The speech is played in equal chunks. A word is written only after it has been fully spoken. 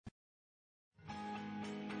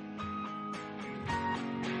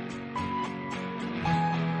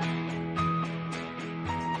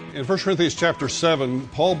In 1 Corinthians chapter 7,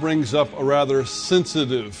 Paul brings up a rather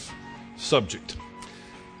sensitive subject.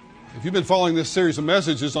 If you've been following this series of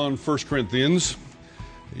messages on 1 Corinthians,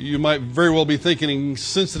 you might very well be thinking,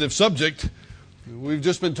 sensitive subject. We've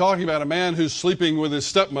just been talking about a man who's sleeping with his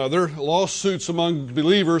stepmother, lawsuits among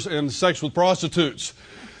believers, and sex with prostitutes.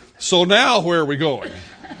 So now where are we going?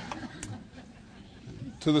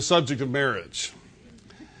 To the subject of marriage.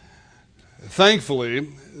 Thankfully,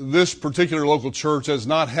 this particular local church has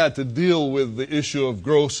not had to deal with the issue of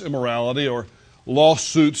gross immorality or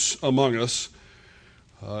lawsuits among us,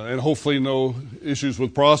 and hopefully no issues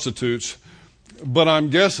with prostitutes. But I'm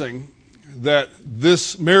guessing that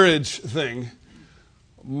this marriage thing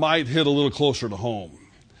might hit a little closer to home.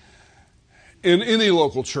 In any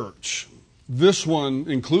local church, this one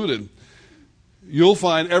included, you'll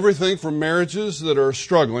find everything from marriages that are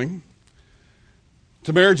struggling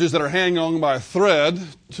to marriages that are hanging on by a thread,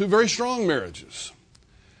 to very strong marriages.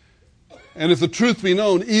 And if the truth be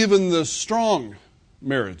known, even the strong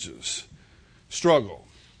marriages struggle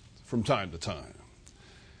from time to time.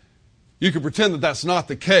 You can pretend that that's not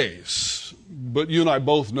the case, but you and I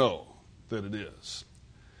both know that it is.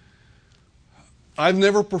 I've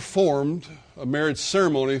never performed a marriage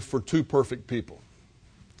ceremony for two perfect people.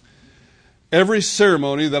 Every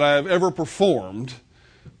ceremony that I have ever performed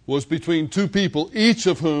was between two people, each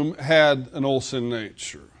of whom had an old sin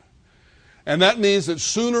nature. And that means that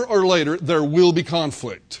sooner or later there will be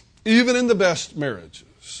conflict, even in the best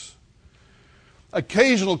marriages.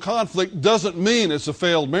 Occasional conflict doesn't mean it's a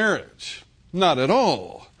failed marriage. Not at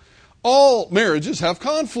all. All marriages have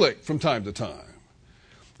conflict from time to time.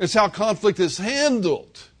 It's how conflict is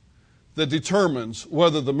handled that determines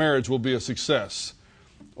whether the marriage will be a success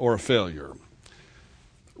or a failure.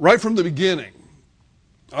 Right from the beginning,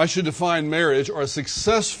 I should define marriage, or a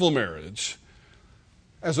successful marriage,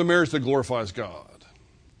 as a marriage that glorifies God.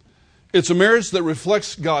 It's a marriage that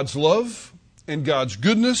reflects God's love and God's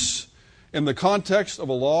goodness in the context of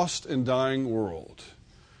a lost and dying world.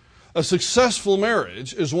 A successful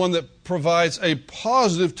marriage is one that provides a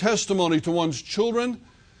positive testimony to one's children,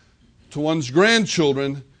 to one's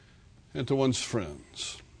grandchildren, and to one's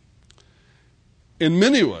friends. In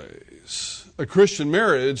many ways, a Christian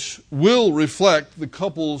marriage will reflect the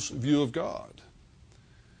couple's view of God.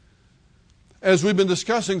 As we've been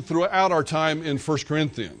discussing throughout our time in 1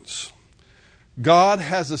 Corinthians, God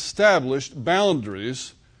has established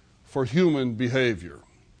boundaries for human behavior.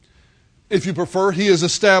 If you prefer, He has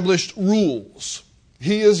established rules.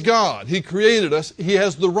 He is God. He created us. He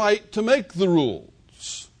has the right to make the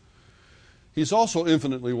rules. He's also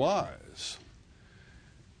infinitely wise.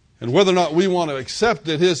 And whether or not we want to accept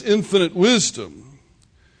it, His infinite wisdom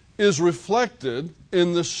is reflected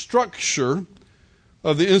in the structure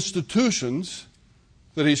of the institutions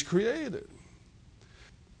that He's created.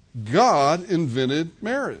 God invented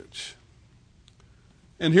marriage.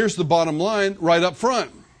 And here's the bottom line right up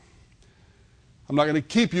front. I'm not going to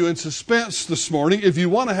keep you in suspense this morning. If you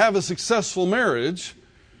want to have a successful marriage,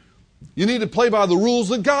 you need to play by the rules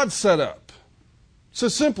that God set up. It's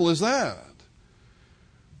as simple as that.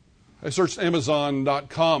 I searched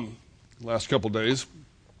Amazon.com the last couple of days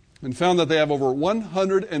and found that they have over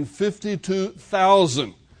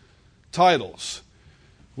 152,000 titles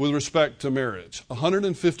with respect to marriage.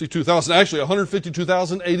 152,000, actually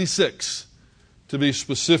 152,086 to be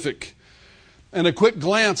specific. And a quick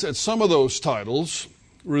glance at some of those titles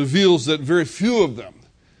reveals that very few of them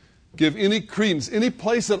give any credence, any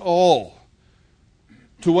place at all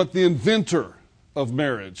to what the inventor of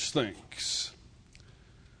marriage thinks.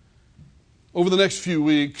 Over the next few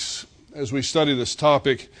weeks, as we study this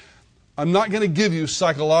topic, I'm not going to give you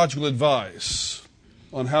psychological advice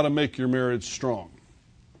on how to make your marriage strong.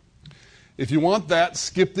 If you want that,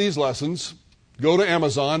 skip these lessons, go to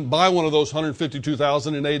Amazon, buy one of those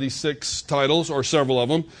 152,086 titles, or several of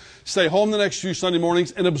them, stay home the next few Sunday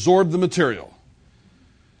mornings and absorb the material.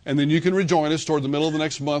 And then you can rejoin us toward the middle of the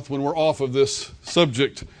next month when we're off of this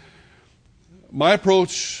subject. My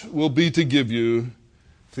approach will be to give you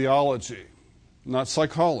theology, not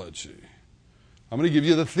psychology. I'm going to give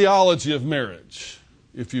you the theology of marriage,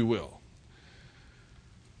 if you will.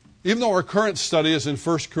 Even though our current study is in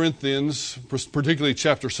 1 Corinthians, particularly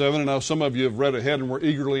chapter 7, and now some of you have read ahead and we're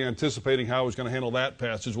eagerly anticipating how I was going to handle that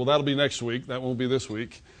passage. Well, that'll be next week. That won't be this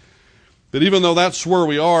week. But even though that's where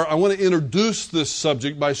we are, I want to introduce this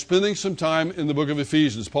subject by spending some time in the book of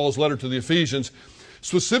Ephesians, Paul's letter to the Ephesians,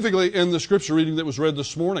 specifically in the scripture reading that was read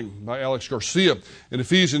this morning by Alex Garcia in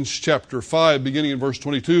Ephesians chapter 5, beginning in verse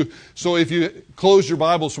 22. So if you close your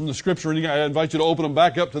Bibles from the scripture reading, I invite you to open them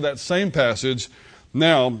back up to that same passage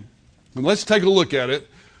now. And let's take a look at it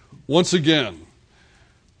once again.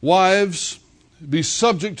 Wives, be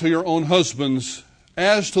subject to your own husbands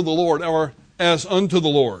as to the Lord, or as unto the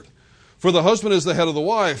Lord. For the husband is the head of the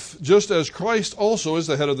wife, just as Christ also is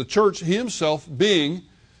the head of the church, he himself being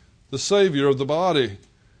the Savior of the body.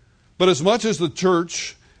 But as much as the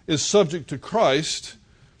church is subject to Christ,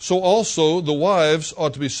 so also the wives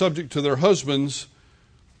ought to be subject to their husbands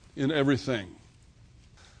in everything.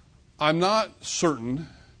 I'm not certain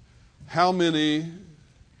how many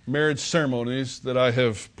marriage ceremonies that I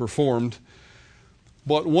have performed,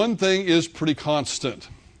 but one thing is pretty constant.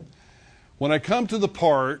 When I come to the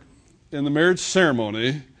part in the marriage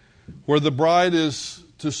ceremony where the bride is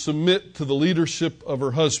to submit to the leadership of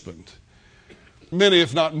her husband, many,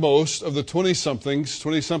 if not most, of the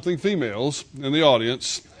 20-something females in the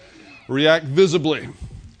audience react visibly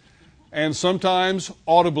and sometimes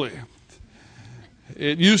audibly.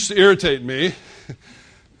 It used to irritate me,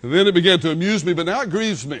 then it began to amuse me, but now it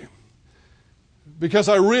grieves me because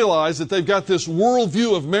I realize that they've got this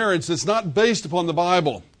worldview of marriage that's not based upon the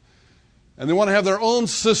Bible. And they want to have their own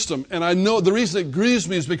system. And I know the reason it grieves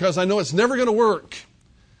me is because I know it's never going to work.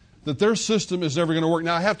 That their system is never going to work.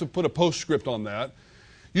 Now, I have to put a postscript on that.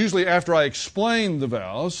 Usually after I explain the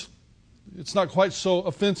vows, it's not quite so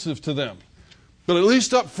offensive to them. But at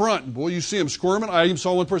least up front, boy, you see them squirming. I even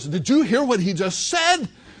saw one person, did you hear what he just said?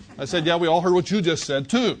 I said, yeah, we all heard what you just said,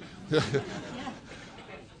 too.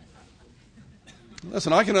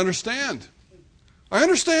 Listen, I can understand. I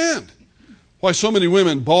understand why so many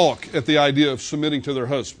women balk at the idea of submitting to their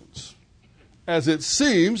husbands, as it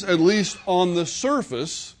seems, at least on the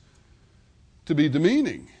surface, to be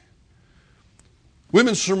demeaning.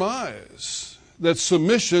 Women surmise that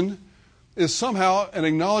submission is somehow an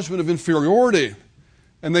acknowledgement of inferiority,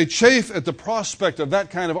 and they chafe at the prospect of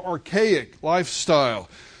that kind of archaic lifestyle.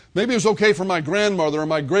 Maybe it was okay for my grandmother or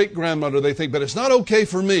my great-grandmother, they think, but it's not okay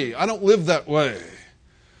for me. I don't live that way.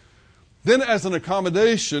 Then as an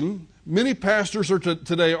accommodation, many pastors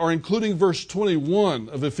today are including verse 21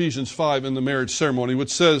 of Ephesians 5 in the marriage ceremony,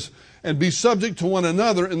 which says, and be subject to one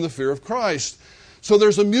another in the fear of Christ. So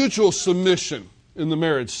there's a mutual submission in the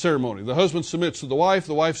marriage ceremony. The husband submits to the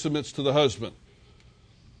wife submits to the husband.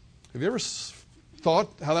 Have you ever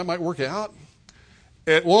thought how that might work out?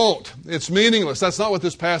 It won't. It's meaningless. That's not what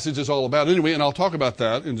this passage is all about anyway, and I'll talk about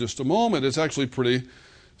that in just a moment. It's actually pretty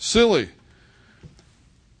silly.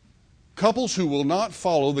 Couples who will not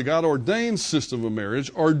follow the God-ordained system of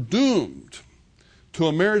marriage are doomed to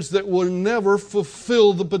a marriage that will never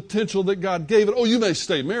fulfill the potential that God gave it. Oh, you may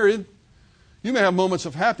stay married. You may have moments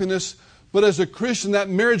of happiness, but as a Christian, that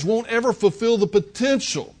marriage won't ever fulfill the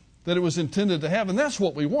potential that it was intended to have. And that's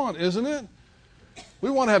what we want, isn't it?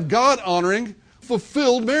 We want to have God-honoring,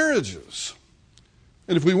 fulfilled marriages.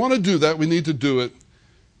 And if we want to do that, we need to do it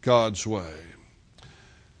God's way.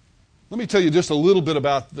 Let me tell you just a little bit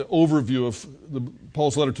about the overview of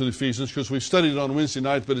Paul's letter to the Ephesians, because we studied it on Wednesday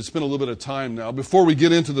night, but it's been a little bit of time now. Before we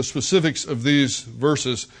get into the specifics of these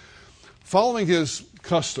verses, following his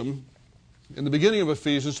custom, in the beginning of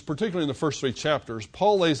Ephesians, particularly in the first 3 chapters,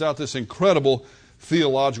 Paul lays out this incredible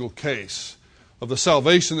theological case of the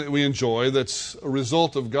salvation that we enjoy that's a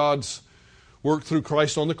result of God's work through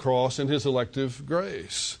Christ on the cross and his elective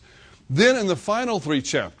grace. Then in the final 3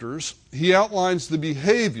 chapters, he outlines the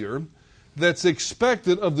behavior that's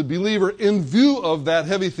expected of the believer in view of that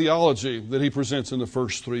heavy theology that he presents in the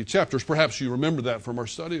first 3 chapters. Perhaps you remember that from our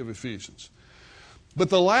study of Ephesians. But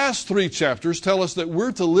the last 3 chapters tell us that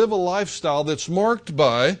we're to live a lifestyle that's marked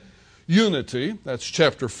by unity, that's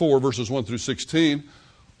chapter 4, verses 1 through 16,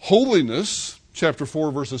 holiness, chapter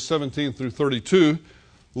 4, verses 17 through 32,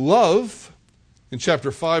 love, in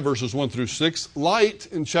chapter 5, verses 1 through 6, light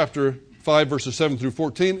in chapter 5, verses 7 through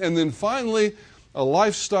 14, and then finally, a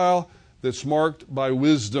lifestyle that's marked by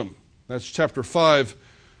wisdom. That's chapter 5,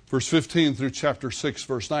 verse 15 through chapter 6,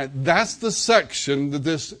 verse 9. That's the section that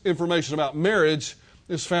this information about marriage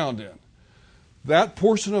is found in. That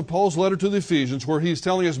portion of Paul's letter to the Ephesians where he's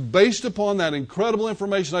telling us, based upon that incredible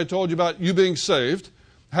information I told you about you being saved,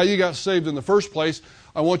 how you got saved in the first place,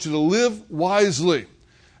 I want you to live wisely.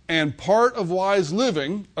 And part of wise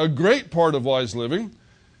living, a great part of wise living,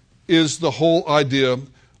 is the whole idea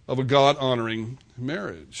of a God-honoring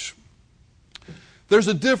marriage. There's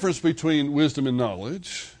a difference between wisdom and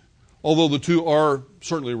knowledge, although the two are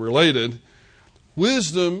certainly related.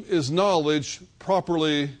 Wisdom is knowledge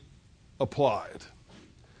properly applied.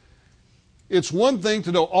 It's one thing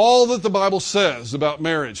to know all that the Bible says about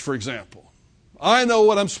marriage, for example. I know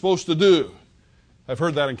what I'm supposed to do. I've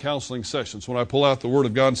heard that in counseling sessions when I pull out the Word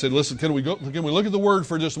of God and say, listen, can we look at the Word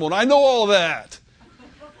for just a moment? I know all that.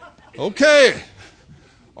 Okay.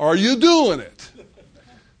 Are you doing it?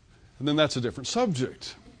 And then that's a different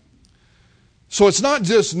subject. So it's not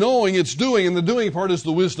just knowing, it's doing, and the doing part is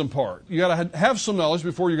the wisdom part. You got to have some knowledge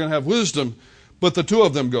before you're going to have wisdom, but the two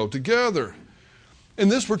of them go together. In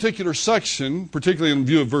this particular section, particularly in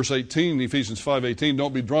view of verse 18, Ephesians 5:18,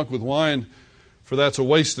 don't be drunk with wine, for that's a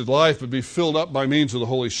wasted life, but be filled up by means of the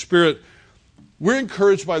Holy Spirit. We're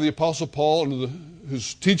encouraged by the Apostle Paul,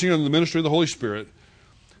 who's teaching under the ministry of the Holy Spirit,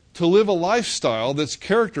 to live a lifestyle that's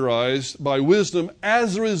characterized by wisdom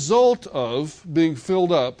as a result of being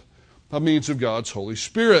filled up by means of God's Holy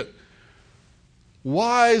Spirit.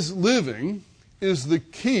 Wise living is the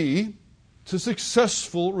key to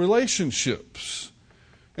successful relationships.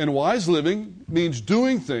 And wise living means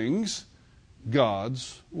doing things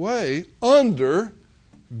God's way, under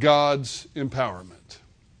God's empowerment.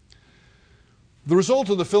 The result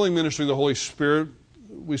of the filling ministry of the Holy Spirit,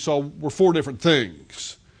 we saw, were four different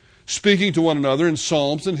things. Speaking to one another in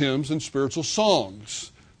psalms and hymns and spiritual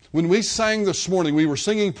songs. When we sang this morning, we were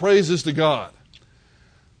singing praises to God.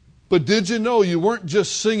 But did you know you weren't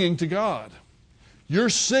just singing to God? Your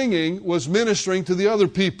singing was ministering to the other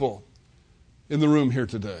people in the room here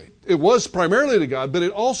today. It was primarily to God, but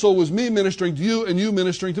it also was me ministering to you and you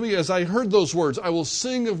ministering to me. As I heard those words, I will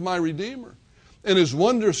sing of my Redeemer and His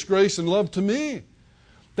wondrous grace and love to me.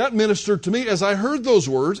 That ministered to me as I heard those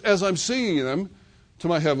words, as I'm singing them to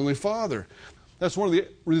my Heavenly Father. That's one of the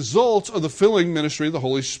results of the filling ministry of the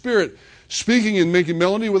Holy Spirit. Speaking and making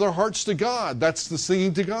melody with our hearts to God. That's the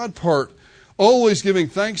singing to God part. Always giving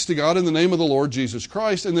thanks to God in the name of the Lord Jesus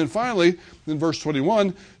Christ. And then finally, in verse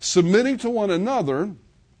 21, submitting to one another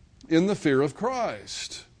in the fear of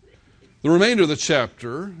Christ. The remainder of the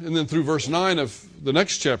chapter, and then through verse 9 of the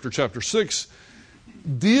next chapter, chapter 6,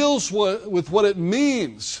 deals with what it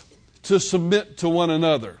means to submit to one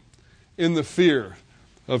another in the fear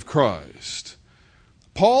of Christ.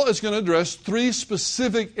 Paul is going to address three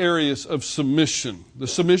specific areas of submission. The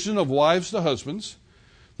submission of wives to husbands,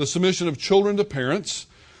 the submission of children to parents,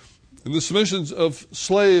 and the submissions of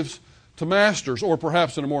slaves to masters, or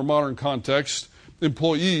perhaps in a more modern context,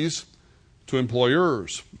 employees to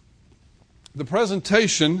employers. The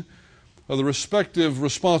presentation of the respective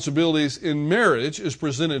responsibilities in marriage is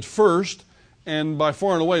presented first, and by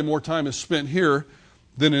far and away more time is spent here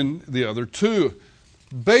than in the other two.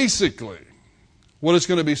 Basically, what is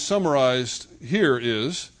going to be summarized here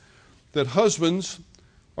is that husbands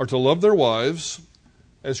are to love their wives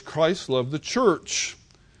as Christ loved the church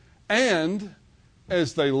and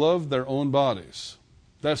as they love their own bodies.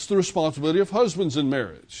 That's the responsibility of husbands in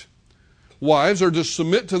marriage. Wives are to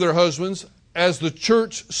submit to their husbands as the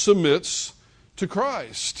church submits to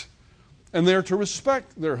Christ. And they're to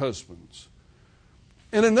respect their husbands.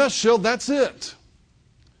 In a nutshell, that's it.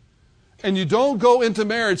 And you don't go into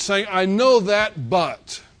marriage saying, I know that,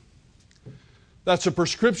 but. That's a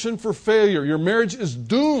prescription for failure. Your marriage is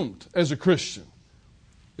doomed as a Christian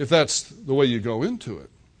if that's the way you go into it.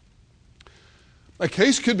 A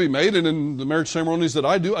case could be made, and in the marriage ceremonies that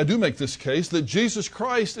I do make this case, that Jesus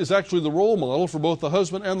Christ is actually the role model for both the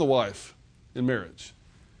husband and the wife in marriage.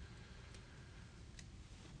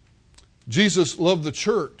 Jesus loved the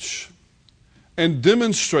church and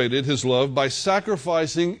demonstrated His love by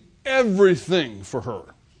sacrificing everything for her,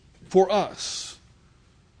 for us.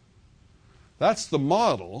 That's the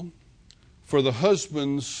model for the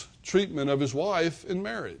husband's treatment of his wife in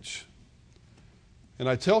marriage. And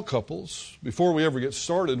I tell couples, before we ever get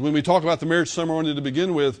started, when we talk about the marriage ceremony to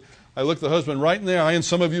begin with, I look the husband right in the eye, and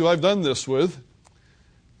some of you I've done this with.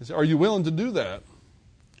 I say, are you willing to do that?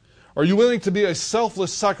 Are you willing to be a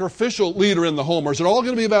selfless, sacrificial leader in the home, or is it all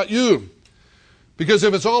going to be about you? Because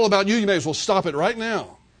if it's all about you, you may as well stop it right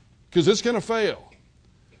now, because it's going to fail.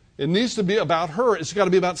 It needs to be about her. It's got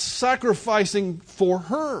to be about sacrificing for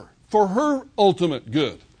her ultimate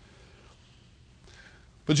good.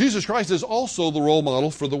 But Jesus Christ is also the role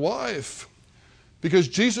model for the wife, because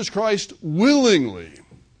Jesus Christ willingly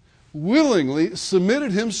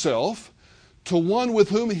submitted Himself to one with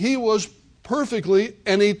whom He was perfectly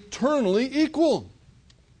and eternally equal.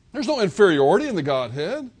 There's no inferiority in the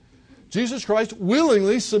Godhead. Jesus Christ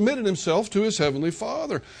willingly submitted Himself to His Heavenly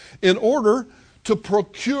Father in order to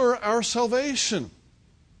procure our salvation.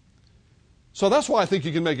 So that's why I think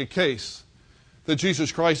you can make a case that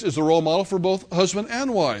Jesus Christ is the role model for both husband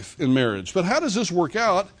and wife in marriage. But how does this work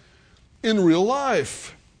out in real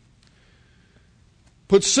life?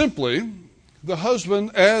 Put simply, the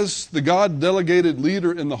husband, as the God-delegated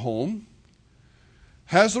leader in the home,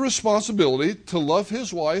 has the responsibility to love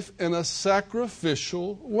his wife in a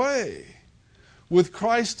sacrificial way, with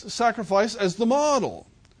Christ's sacrifice as the model.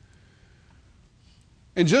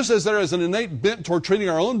 And just as there is an innate bent toward treating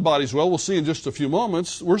our own bodies well, we'll see in just a few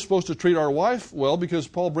moments, we're supposed to treat our wife well because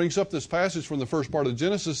Paul brings up this passage from the first part of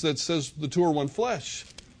Genesis that says the two are one flesh.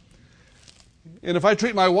 And if I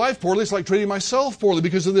treat my wife poorly, it's like treating myself poorly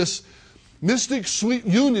because of this mystic sweet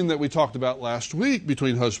union that we talked about last week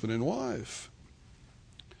between husband and wife.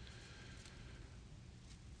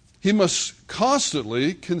 He must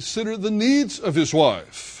constantly consider the needs of his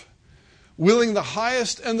wife, willing the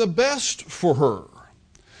highest and the best for her.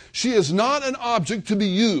 She is not an object to be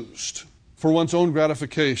used for one's own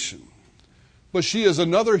gratification, but she is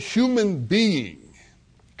another human being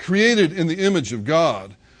created in the image of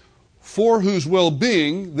God, for whose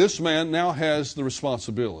well-being this man now has the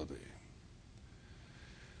responsibility.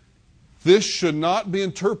 This should not be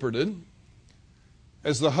interpreted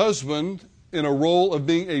as the husband in a role of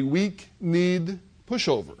being a weak-kneed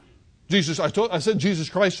pushover. I said Jesus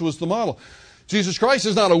Christ was the model. Jesus Christ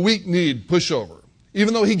is not a weak-kneed pushover.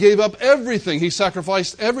 Even though he gave up everything, he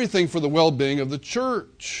sacrificed everything for the well-being of the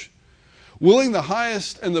church. Willing the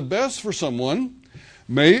highest and the best for someone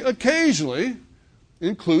may occasionally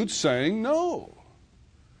include saying no.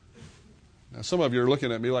 Now, some of you are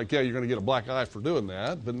looking at me like, yeah, you're going to get a black eye for doing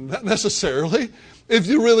that, but not necessarily. If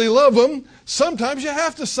you really love them, sometimes you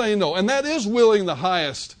have to say no, and that is willing the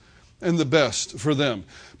highest and the best for them.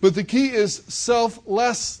 But the key is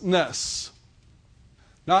selflessness,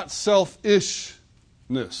 not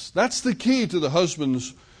selfishness. That's the key to the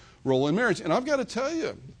husband's role in marriage. And I've got to tell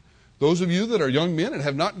you, those of you that are young men and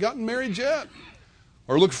have not gotten married yet,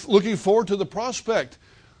 or looking forward to the prospect,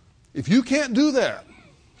 if you can't do that,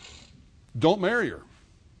 don't marry her.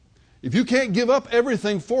 If you can't give up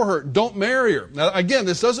everything for her, don't marry her. Now, again,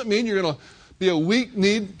 this doesn't mean you're going to be a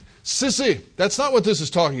weak-kneed sissy. That's not what this is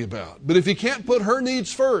talking about. But if you can't put her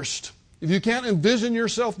needs first, if you can't envision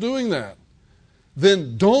yourself doing that,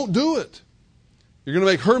 then don't do it. You're going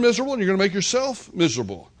to make her miserable and you're going to make yourself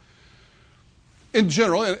miserable. In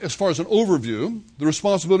general, as far as an overview, the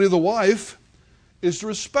responsibility of the wife is to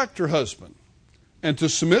respect her husband and to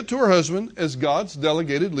submit to her husband as God's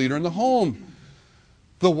delegated leader in the home.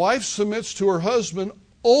 The wife submits to her husband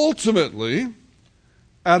ultimately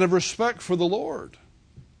out of respect for the Lord.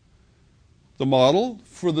 The model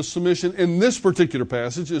for the submission in this particular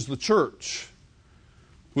passage is the church,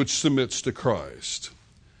 which submits to Christ.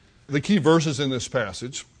 The key verses in this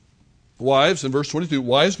passage, wives, in verse 22,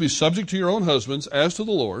 wives, be subject to your own husbands as to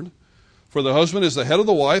the Lord. For the husband is the head of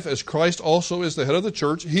the wife, as Christ also is the head of the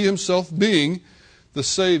church, he himself being the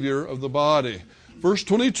Savior of the body. Verse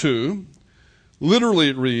 22, literally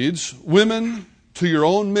it reads, women, to your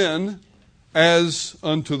own men as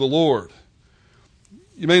unto the Lord.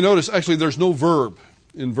 You may notice, actually, there's no verb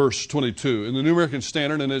in verse 22. In the New American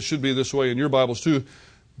Standard, and it should be this way in your Bibles too,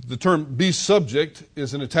 the term be subject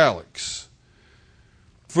is in italics.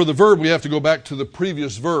 For the verb, we have to go back to the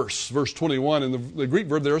previous verse, verse 21, and the Greek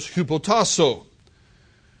verb there is hupotasso.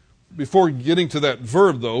 Before getting to that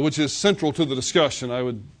verb, though, which is central to the discussion, I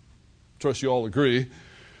would trust you all agree,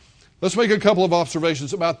 let's make a couple of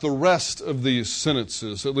observations about the rest of these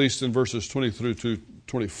sentences, at least in verses 20 through to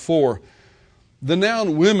 24. The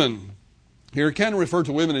noun women here can refer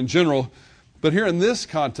to women in general, but here in this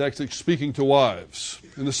context, it's speaking to wives.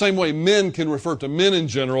 In the same way, men can refer to men in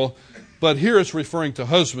general, but here it's referring to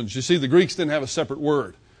husbands. You see, the Greeks didn't have a separate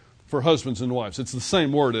word for husbands and wives. It's the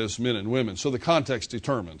same word as men and women, so the context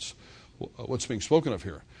determines what's being spoken of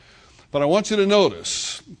here. But I want you to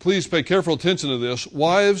notice, please pay careful attention to this,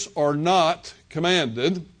 wives are not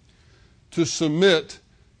commanded to submit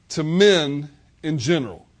to men in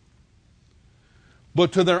general,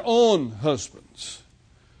 but to their own husbands.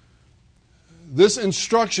 This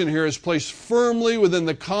instruction here is placed firmly within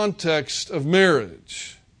the context of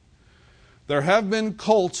marriage. There have been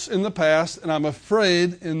cults in the past, and I'm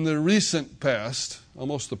afraid in the recent past,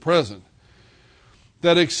 almost the present,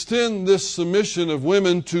 that extend this submission of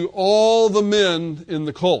women to all the men in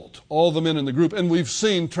the cult, all the men in the group. And we've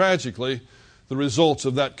seen, tragically, the results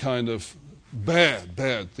of that kind of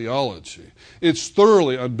bad theology. It's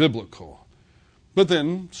thoroughly unbiblical. But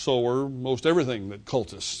then, so are most everything that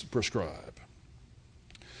cultists prescribe.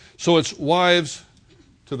 So it's wives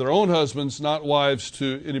to their own husbands, not wives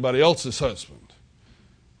to anybody else's husband.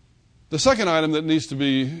 The second item that needs to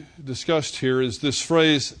be discussed here is this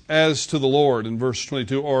phrase, as to the Lord, in verse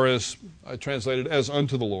 22, or as I translated, as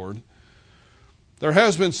unto the Lord. There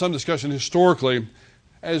has been some discussion historically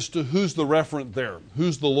as to who's the referent there,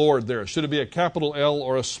 who's the Lord there. Should it be a capital L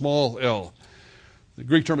or a small l? The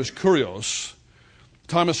Greek term is kurios.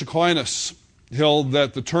 Thomas Aquinas held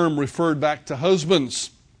that the term referred back to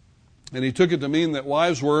husbands, and he took it to mean that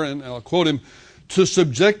wives were, and I'll quote him, to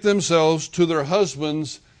subject themselves to their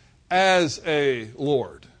husbands as a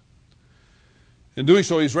Lord. In doing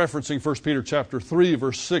so, he's referencing 1 Peter chapter 3,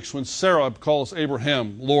 verse 6, when Sarah calls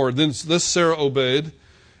Abraham Lord. Then this Sarah obeyed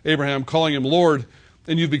Abraham, calling him Lord,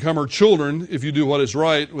 and you've become her children if you do what is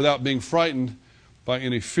right without being frightened by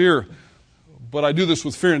any fear. But I do this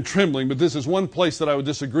with fear and trembling, but this is one place that I would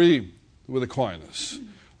disagree with Aquinas.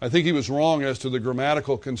 I think he was wrong as to the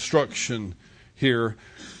grammatical construction here,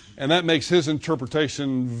 and that makes his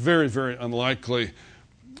interpretation very, very unlikely.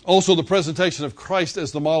 Also, the presentation of Christ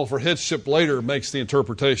as the model for headship later makes the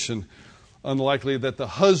interpretation unlikely that the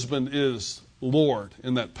husband is Lord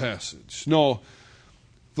in that passage. No,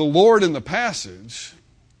 the Lord in the passage,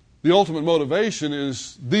 the ultimate motivation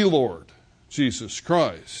is the Lord, Jesus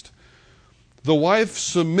Christ. The wife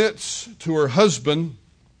submits to her husband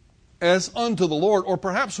as unto the Lord, or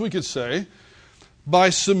perhaps we could say, by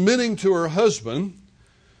submitting to her husband,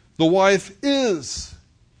 the wife is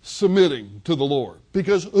submitting to the Lord.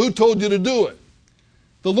 Because who told you to do it?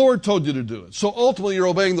 The Lord told you to do it. So ultimately you're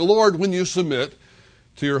obeying the Lord when you submit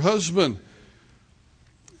to your husband.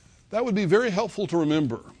 That would be very helpful to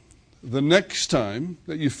remember the next time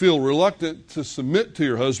that you feel reluctant to submit to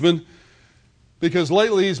your husband, because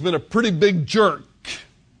lately he's been a pretty big jerk.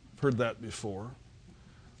 I've heard that before.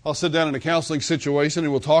 I'll sit down in a counseling situation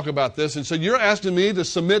and we'll talk about this and say, you're asking me to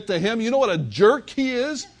submit to him? You know what a jerk he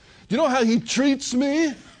is? Do you know how he treats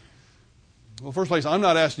me? Well, first place, I'm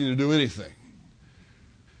not asking you to do anything.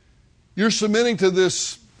 You're submitting to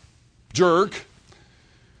this jerk,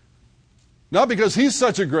 not because he's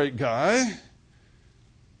such a great guy,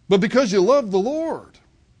 but because you love the Lord.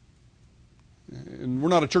 And we're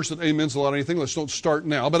not a church that amens a lot or anything. Let's don't start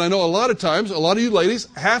now. But I know a lot of times, a lot of you ladies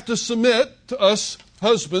have to submit to us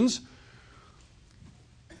husbands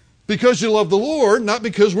because you love the Lord, not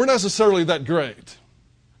because we're necessarily that great.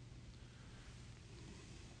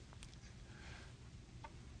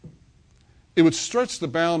 It would stretch the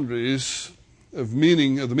boundaries of the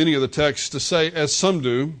meaning of the text to say, as some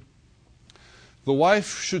do, the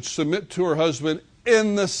wife should submit to her husband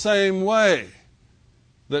in the same way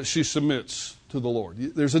that she submits to the Lord.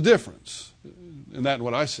 There's a difference in that and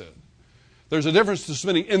what I said. There's a difference to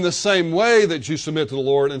submitting in the same way that you submit to the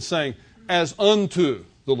Lord and saying, as unto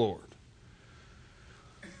the Lord.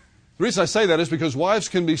 The reason I say that is because wives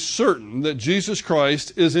can be certain that Jesus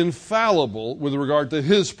Christ is infallible with regard to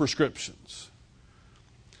his prescriptions.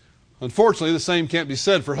 Unfortunately, the same can't be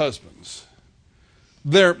said for husbands.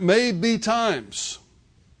 There may be times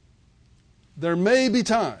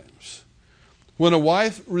when a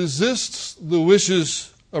wife resists the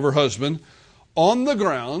wishes of her husband on the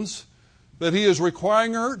grounds that he is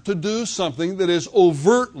requiring her to do something that is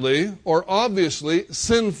overtly or obviously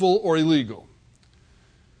sinful or illegal.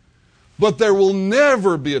 But there will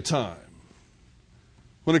never be a time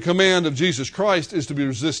when a command of Jesus Christ is to be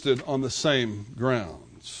resisted on the same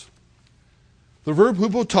grounds. The verb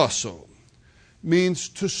hupotasso means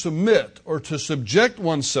to submit or to subject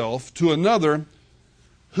oneself to another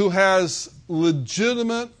who has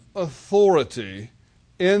legitimate authority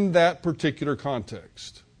in that particular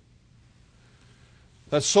context.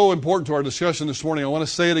 That's so important to our discussion this morning. I want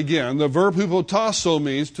to say it again. The verb hupotasso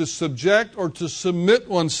means to subject or to submit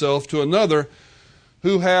oneself to another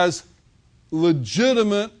who has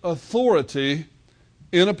legitimate authority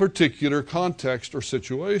in a particular context or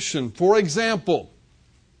situation. For example,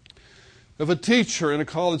 if a teacher in a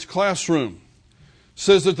college classroom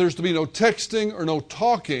says that there's to be no texting or no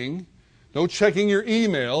talking, no checking your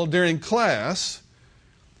email during class,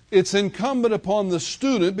 it's incumbent upon the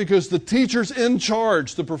student, because the teacher's in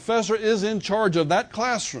charge, the professor is in charge of that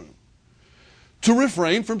classroom, to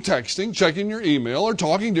refrain from texting, checking your email, or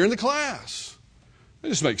talking during the class. It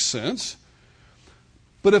just makes sense.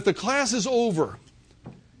 But if the class is over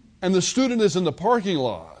and the student is in the parking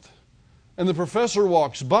lot and the professor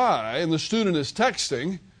walks by and the student is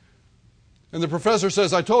texting and the professor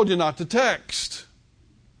says, I told you not to text.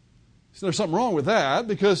 So there's something wrong with that,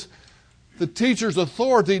 because the teacher's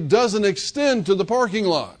authority doesn't extend to the parking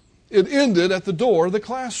lot. It ended at the door of the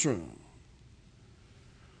classroom.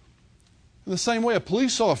 In the same way, a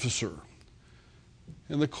police officer,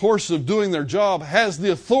 in the course of doing their job, has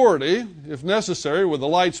the authority, if necessary, with the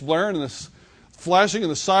lights blaring and the flashing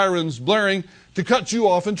and the sirens blaring, to cut you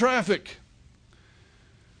off in traffic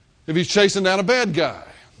if he's chasing down a bad guy.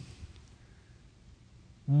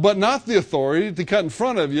 But not the authority to cut in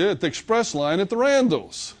front of you at the express line at the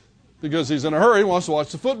Randalls, because he's in a hurry and wants to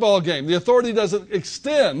watch the football game. The authority doesn't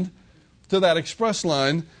extend to that express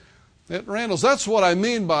line at Randalls. That's what I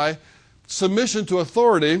mean by submission to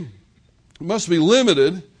authority must be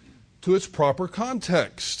limited to its proper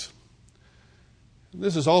context.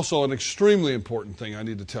 This is also an extremely important thing I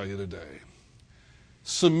need to tell you today.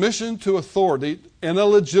 Submission to authority in a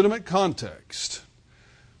legitimate context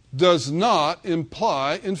does not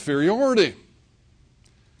imply inferiority.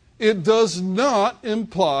 It does not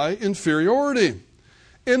imply inferiority.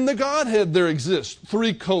 In the Godhead there exist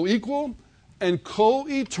three co-equal and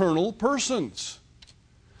co-eternal persons.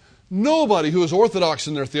 Nobody who is orthodox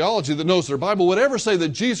in their theology that knows their Bible would ever say that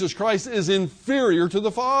Jesus Christ is inferior to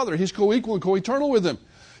the Father. He's co-equal and co-eternal with Him.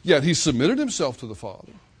 Yet He submitted Himself to the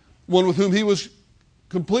Father, one with whom He was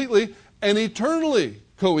completely and eternally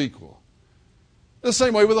co-equal. The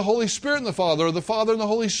same way with the Holy Spirit and the Father, or the Father and the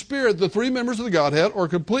Holy Spirit. The three members of the Godhead are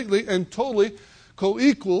completely and totally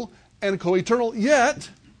co-equal and co-eternal, yet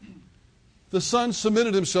the Son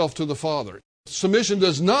submitted Himself to the Father. Submission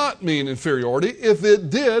does not mean inferiority. If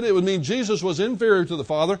it did, it would mean Jesus was inferior to the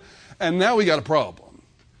Father, and now we got a problem.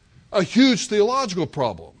 A huge theological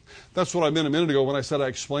problem. That's what I meant a minute ago when I said I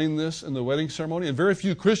explained this in the wedding ceremony, and very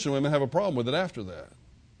few Christian women have a problem with it after that.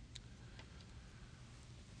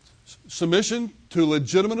 Submission to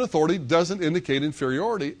legitimate authority doesn't indicate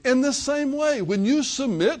inferiority. In the same way, when you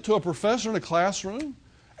submit to a professor in a classroom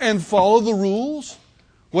and follow the rules,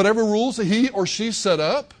 whatever rules that he or she set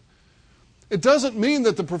up, it doesn't mean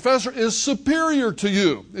that the professor is superior to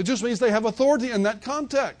you. It just means they have authority in that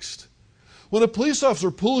context. When a police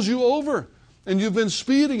officer pulls you over and you've been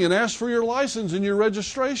speeding and asks for your license and your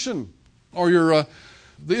registration or your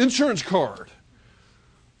the insurance card,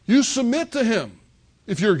 you submit to him.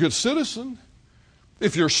 If you're a good citizen,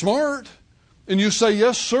 if you're smart, and you say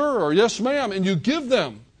yes sir or yes ma'am, and you give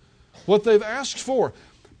them what they've asked for.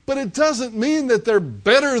 But it doesn't mean that they're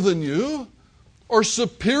better than you or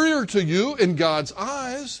superior to you in God's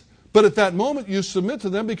eyes. But at that moment, you submit to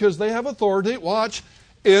them because they have authority, watch,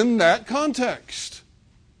 in that context.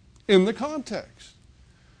 In the context.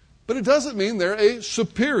 But it doesn't mean they're a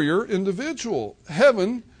superior individual.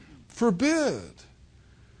 Heaven forbid.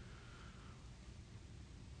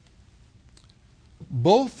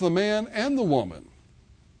 Both the man and the woman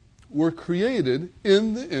were created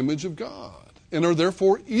in the image of God and are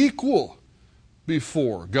therefore equal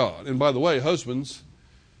before God. And by the way, husbands,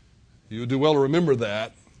 you do well to remember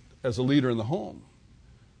that as a leader in the home.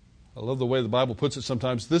 I love the way the Bible puts it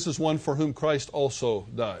sometimes. This is one for whom Christ also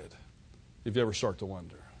died, if you ever start to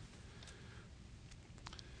wonder.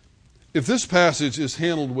 If this passage is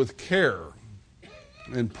handled with care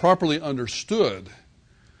and properly understood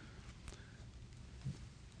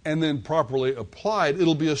and then properly applied,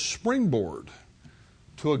 it'll be a springboard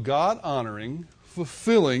to a God-honoring,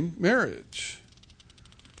 fulfilling marriage.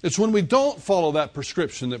 It's when we don't follow that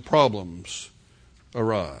prescription that problems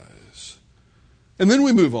arise. And then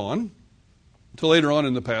we move on to later on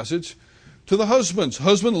in the passage to the husbands.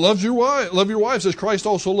 Husband, love your wives as Christ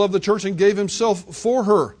also loved the church and gave Himself for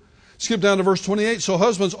her. Skip down to verse 28. So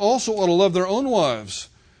husbands also ought to love their own wives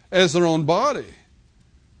as their own body.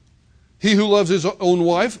 He who loves his own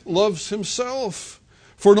wife loves himself.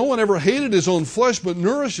 For no one ever hated his own flesh, but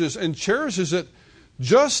nourishes and cherishes it,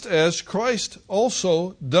 just as Christ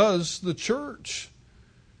also does the church,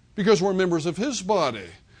 because we're members of His body.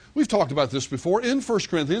 We've talked about this before in 1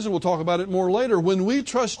 Corinthians, and we'll talk about it more later. When we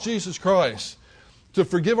trust Jesus Christ to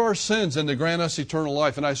forgive our sins and to grant us eternal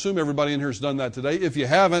life, and I assume everybody in here has done that today. If you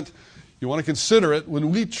haven't, you want to consider it.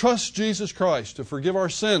 When we trust Jesus Christ to forgive our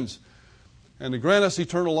sins and to grant us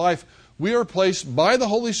eternal life, we are placed by the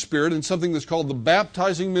Holy Spirit in something that's called the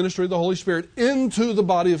baptizing ministry of the Holy Spirit into the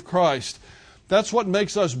body of Christ. That's what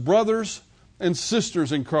makes us brothers and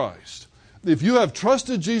sisters in Christ. If you have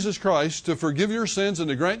trusted Jesus Christ to forgive your sins and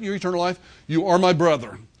to grant you eternal life, you are my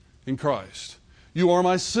brother in Christ. You are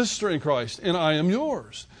my sister in Christ, and I am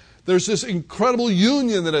yours. There's this incredible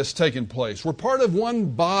union that has taken place. We're part of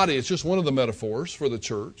one body. It's just one of the metaphors for the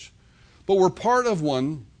church. But we're part of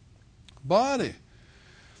one body.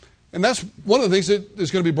 And that's one of the things that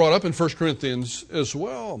is going to be brought up in 1 Corinthians as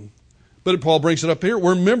well. But Paul brings it up here.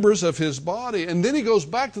 We're members of His body. And then he goes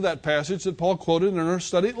back to that passage that Paul quoted in our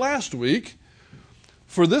study last week.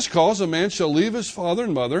 For this cause a man shall leave his father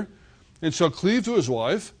and mother and shall cleave to his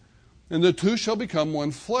wife, and the two shall become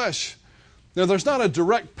one flesh. Now there's not a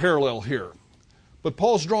direct parallel here, but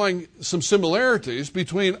Paul's drawing some similarities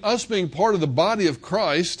between us being part of the body of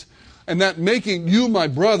Christ and that making you my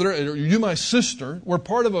brother or you my sister. We're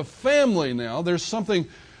part of a family now. There's something,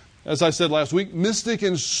 as I said last week, mystic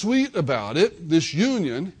and sweet about it, this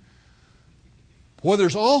union. Boy,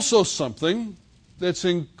 there's also something that's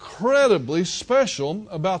incredibly special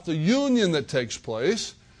about the union that takes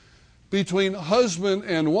place between husband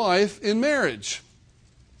and wife in marriage.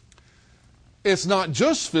 It's not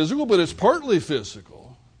just physical, but it's partly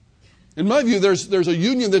physical. In my view, there's a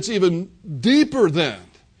union that's even deeper than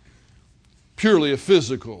purely a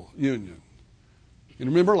physical union. You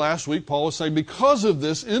remember last week, Paul was saying because of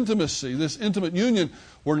this intimacy, this intimate union,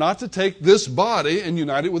 we're not to take this body and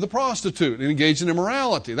unite it with a prostitute and engage in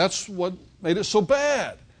immorality. That's what made it so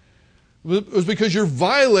bad. It was because you're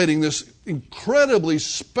violating this incredibly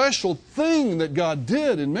special thing that God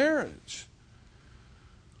did in marriage.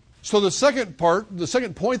 So the second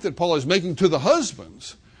point that Paul is making to the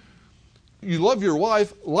husbands, you love your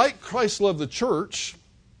wife like Christ loved the church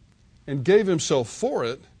and gave himself for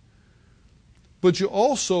it, but you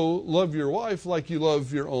also love your wife like you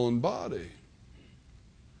love your own body.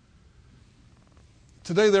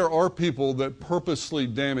 Today there are people that purposely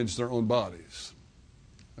damage their own bodies.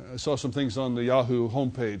 I saw some things on the Yahoo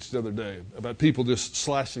homepage the other day about people just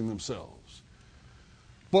slashing themselves.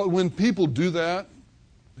 But when people do that,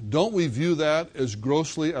 don't we view that as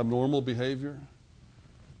grossly abnormal behavior?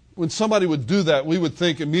 When somebody would do that, we would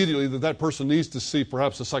think immediately that that person needs to see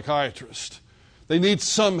perhaps a psychiatrist. They need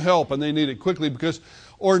some help, and they need it quickly, because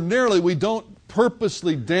ordinarily we don't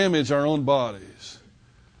purposely damage our own bodies.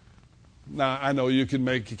 Now, I know you can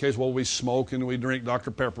make a case, well, we smoke and we drink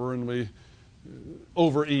Dr. Pepper and we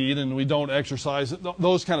overeat and we don't exercise,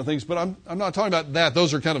 those kind of things. But I'm not talking about that.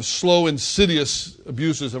 Those are kind of slow, insidious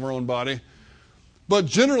abuses of our own body. But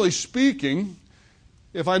generally speaking,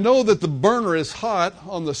 if I know that the burner is hot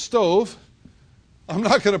on the stove, I'm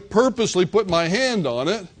not going to purposely put my hand on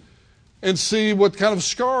it and see what kind of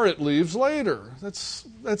scar it leaves later. That's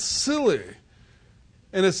silly.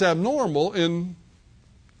 And it's abnormal, and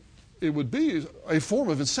it would be a form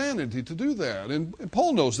of insanity to do that. And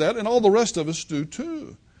Paul knows that, and all the rest of us do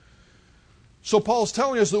too. So Paul's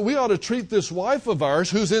telling us that we ought to treat this wife of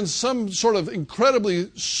ours, who's in some sort of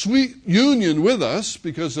incredibly sweet union with us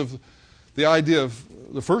because of the idea of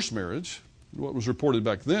the first marriage, what was reported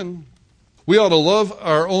back then. We ought to love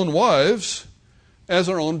our own wives as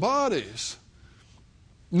our own bodies.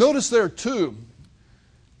 Notice there too,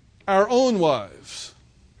 our own wives.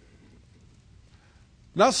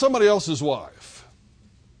 Not somebody else's wife,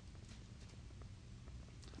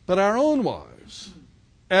 but our own wives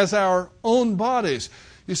as our own bodies.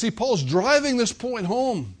 You see, Paul's driving this point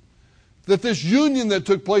home, that this union that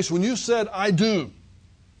took place when you said, I do,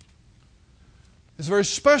 is a very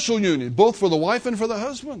special union, both for the wife and for the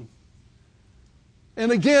husband.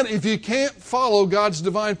 And again, if you can't follow God's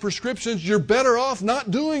divine prescriptions, you're better off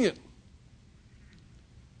not doing it.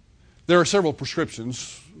 There are several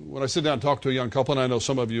prescriptions. When I sit down and talk to a young couple, and I know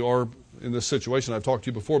some of you are in this situation, I've talked to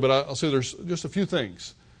you before, but I'll say there's just a few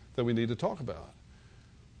things that we need to talk about.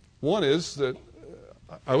 One is that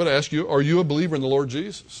I would ask you, are you a believer in the Lord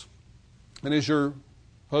Jesus? And is your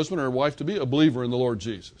husband or wife to be a believer in the Lord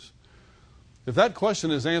Jesus? If that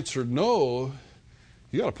question is answered no,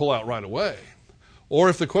 you got to pull out right away. Or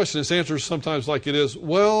if the question is answered sometimes like it is,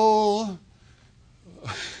 well,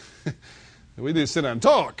 we need to sit down and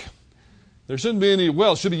talk. There shouldn't be any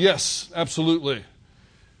well. It should be yes, absolutely.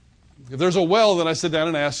 If there's a well, then I sit down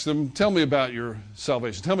and ask them, tell me about your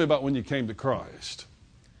salvation. Tell me about when you came to Christ.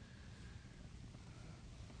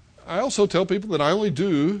 I also tell people that I only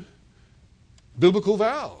do biblical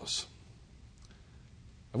vows.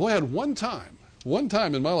 I've only had one time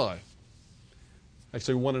in my life,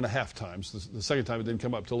 actually 1.5 times. The second time it didn't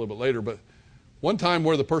come up till a little bit later, but one time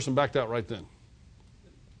where the person backed out right then.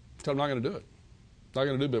 So I'm not going to do it. Not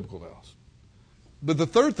going to do biblical vows. But the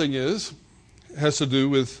third thing has to do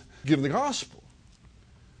with giving the gospel.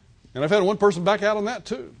 And I've had one person back out on that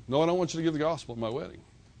too. No, I don't want you to give the gospel at my wedding.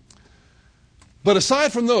 But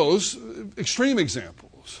aside from those extreme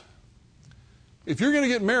examples, if you're going to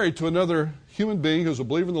get married to another human being who's a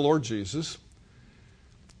believer in the Lord Jesus,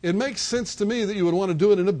 it makes sense to me that you would want to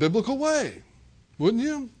do it in a biblical way, wouldn't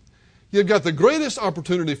you? You've got the greatest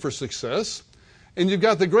opportunity for success, and you've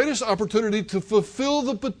got the greatest opportunity to fulfill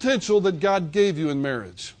the potential that God gave you in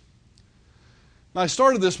marriage. Now, I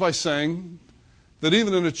started this by saying that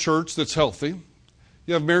even in a church that's healthy,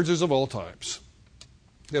 you have marriages of all types.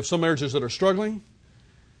 You have some marriages that are struggling.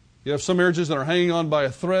 You have some marriages that are hanging on by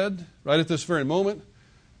a thread right at this very moment.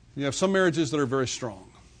 You have some marriages that are very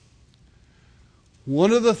strong.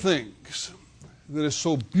 One of the things that is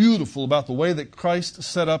so beautiful about the way that Christ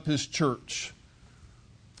set up His church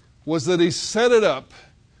was that He set it up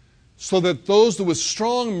so that those with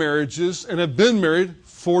strong marriages and have been married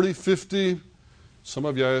 40, 50, some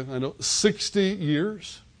of you I know 60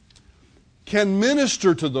 years, can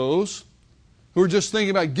minister to those who are just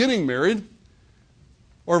thinking about getting married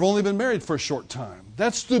or have only been married for a short time.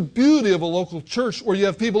 That's the beauty of a local church where you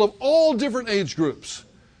have people of all different age groups.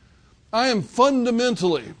 I am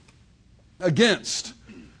fundamentally against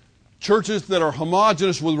churches that are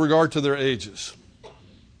homogenous with regard to their ages.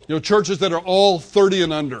 Churches that are all 30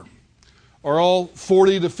 and under, are all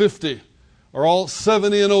 40 to 50, are all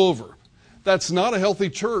 70 and over. That's not a healthy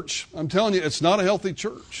church. I'm telling you, it's not a healthy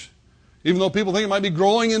church. Even though people think it might be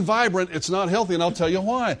growing and vibrant, it's not healthy, and I'll tell you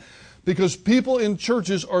why. Because people in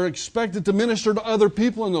churches are expected to minister to other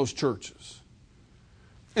people in those churches.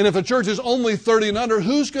 And if a church is only 30 and under,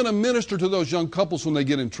 who's going to minister to those young couples when they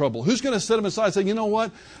get in trouble? Who's going to set them aside and say, you know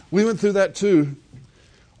what? We went through that too.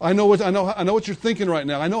 I know what you're thinking right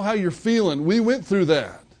now. I know how you're feeling. We went through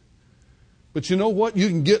that. But you know what? You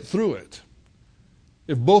can get through it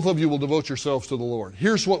if both of you will devote yourselves to the Lord.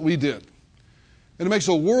 Here's what we did. And it makes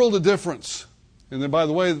a world of difference. And then, by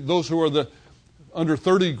the way, those who are the under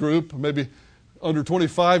 30 group, maybe under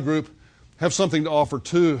 25 group, have something to offer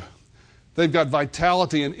too. They've got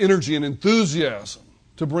vitality and energy and enthusiasm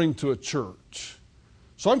to bring to a church.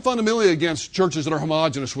 So I'm fundamentally against churches that are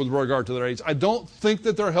homogenous with regard to their age. I don't think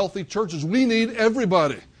that they're healthy churches. We need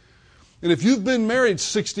everybody. And if you've been married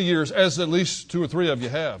 60 years, as at least 2 or 3 of you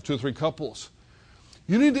have, 2 or 3 couples,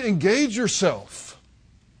 you need to engage yourself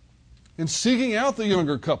in seeking out the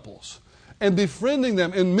younger couples and befriending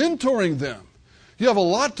them and mentoring them. You have a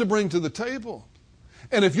lot to bring to the table.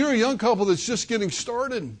 And if you're a young couple that's just getting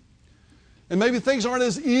started, and maybe things aren't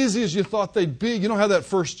as easy as you thought they'd be, you know how that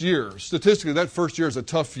first year, statistically, that first year is a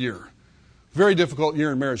tough year. Very difficult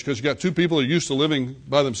year in marriage because you've got 2 people who are used to living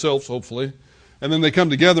by themselves, hopefully, and then they come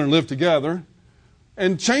together and live together,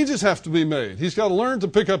 and changes have to be made. He's got to learn to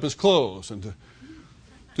pick up his clothes and to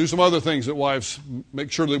do some other things that wives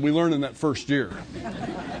make sure that we learn in that first year.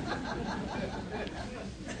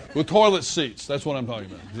 With toilet seats, that's what I'm talking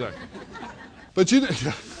about, exactly. But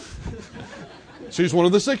she's one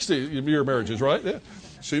of the 60-year marriages, right? Yeah,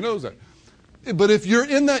 she knows that. But if you're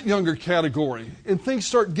in that younger category and things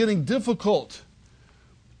start getting difficult,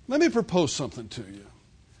 let me propose something to you.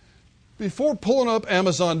 Before pulling up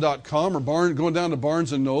Amazon.com or going down to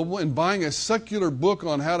Barnes & Noble and buying a secular book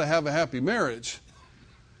on how to have a happy marriage,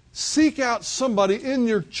 seek out somebody in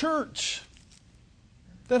your church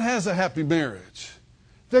that has a happy marriage,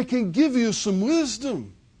 that can give you some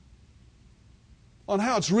wisdom on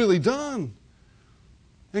how it's really done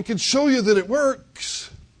and can show you that it works.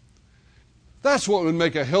 That's what would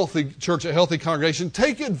make a healthy church, a healthy congregation.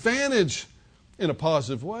 Take advantage in a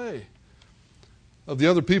positive way of the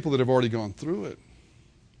other people that have already gone through it.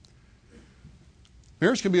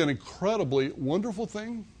 Marriage can be an incredibly wonderful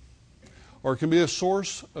thing, or it can be a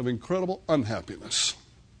source of incredible unhappiness.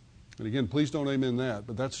 And again, please don't amen that,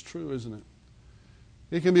 but that's true, isn't it?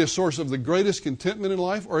 It can be a source of the greatest contentment in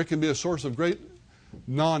life, or it can be a source of great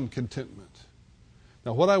non-contentment.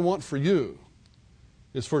 Now, what I want for you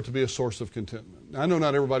is for it to be a source of contentment. Now, I know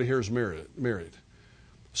not everybody here is married.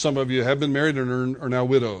 Some of you have been married and are now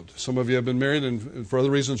widowed. Some of you have been married and for other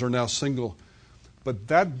reasons are now single. But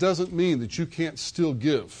that doesn't mean that you can't still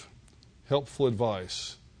give helpful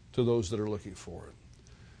advice to those that are looking for it.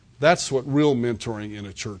 That's what real mentoring in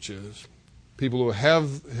a church is. People who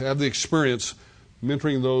have the experience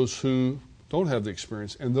mentoring those who don't have the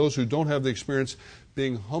experience, and those who don't have the experience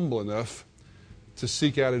being humble enough to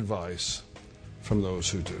seek out advice from those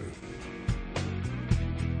who do.